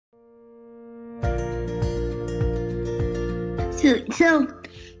So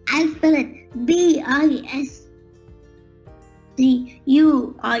I spell it B-I-S-C-U-I-T,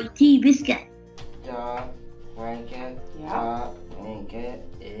 biscuit. The blanket,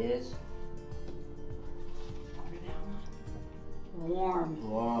 is warm.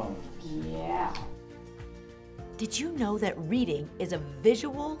 warm. Yeah. Did you know that reading is a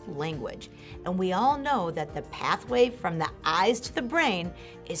visual language? And we all know that the pathway from the eyes to the brain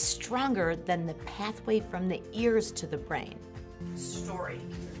is stronger than the pathway from the ears to the brain. Story. Can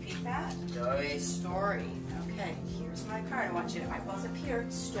you repeat that? Story. Story. Okay, here's my card. I want you to eyeball up here.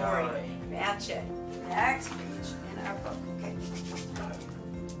 Story. Story. Match it. Next page in our book. Okay.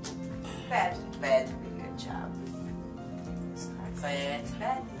 Bed. Bed. Good job. Bed.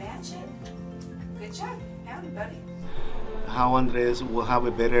 Bed. Match it. Good job. Howdy, buddy. How Andres will have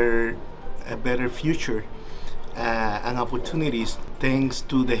a better future and opportunities thanks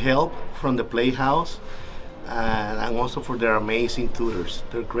to the help from the Playhouse and also for their amazing tutors.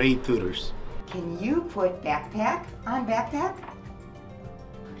 They're great tutors. Can you put backpack on backpack?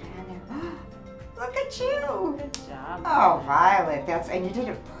 Look at you! Good job. Oh, Violet, and you did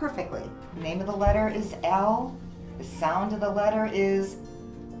it perfectly. The name of the letter is L. The sound of the letter is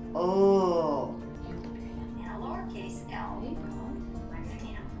O. Lowercase l.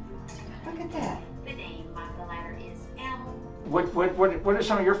 Look at that. The name of the letter is L. What are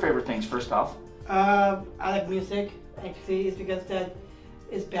some of your favorite things, first off? I like music. Actually, it's because that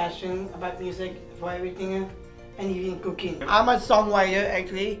is passion about music for everything and even cooking. I'm a songwriter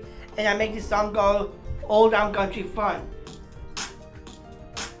actually, and I make this song called Old Town Country Fun.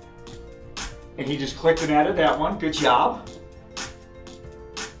 And he just clicked and added that one. Good job.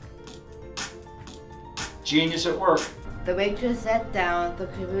 Genius at work. The waitress sat down the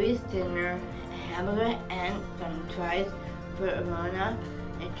caprice dinner, a hamburger and french fries for Ramona,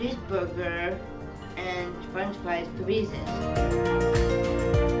 a cheeseburger and french fries for Reese's.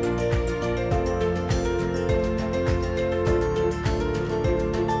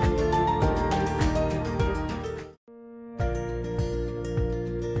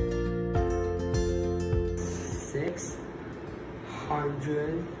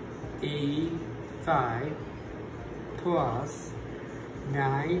 $685 plus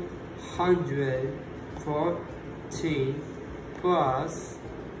 914 plus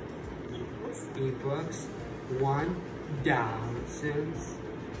equals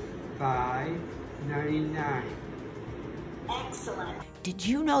 $1,599. Excellent. Did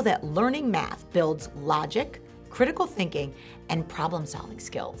you know that learning math builds logic, critical thinking, and problem-solving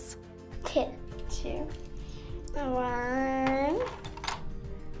skills? Two. 1,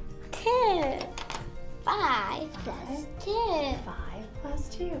 2. 5 plus 2. 5 plus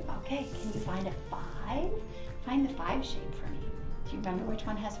 2. Okay, can you find a 5? Find the 5 shape for me. Do you remember which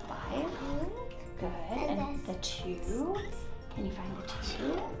one has 5? Good. And the 2? Can you find the 2?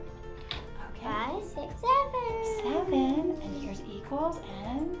 Okay. 5, 6, 7. 7. And here's equals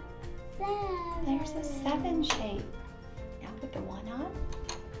and 7. there's a 7 shape. Now put the 1 on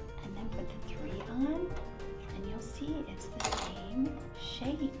and then put the 3 on and you'll see it's the same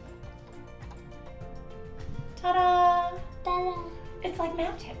shape. Ta-da! Ta-da! It's like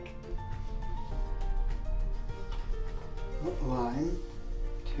magic. 1,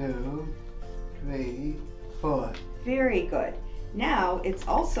 2, 3, 4. Very good. Now it's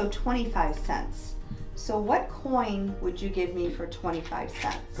also 25 cents. So what coin would you give me for 25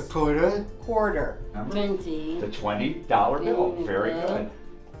 cents? A quarter. Quarter. The $20 bill. Very good.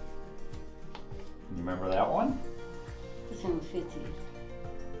 You remember that one? This one's 50.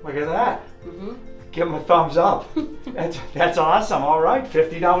 Look at that. Give him a thumbs up. That's awesome. All right,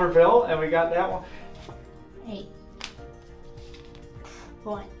 $50 bill, and we got that one. 8.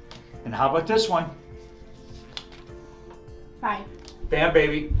 1. And how about this one? 5. Bam,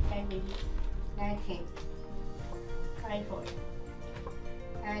 baby. 19. 24.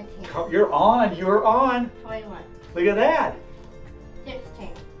 19. You're on. You're on. 21. Look at that.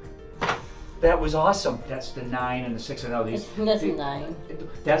 16. That was awesome. That's the 9 and the 6. I know these. That's a 9.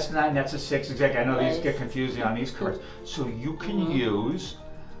 That's 9. That's a 6. Exactly. I know these get confusing on these cards. So you can use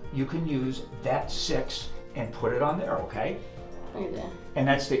that 6 and put it on there. Okay. Look at that. And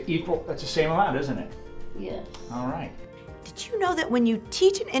that's the equal. That's the same amount, isn't it? Yes. All right. Did you know that when you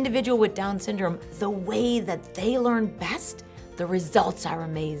teach an individual with Down syndrome the way that they learn best, the results are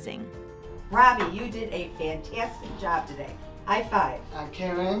amazing? Robbie, you did a fantastic job today. High five.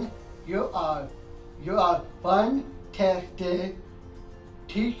 Karen, you are fantastic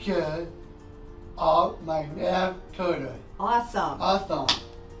teacher of my math tutor. Awesome. Awesome.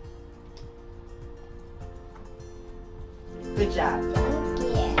 Good job.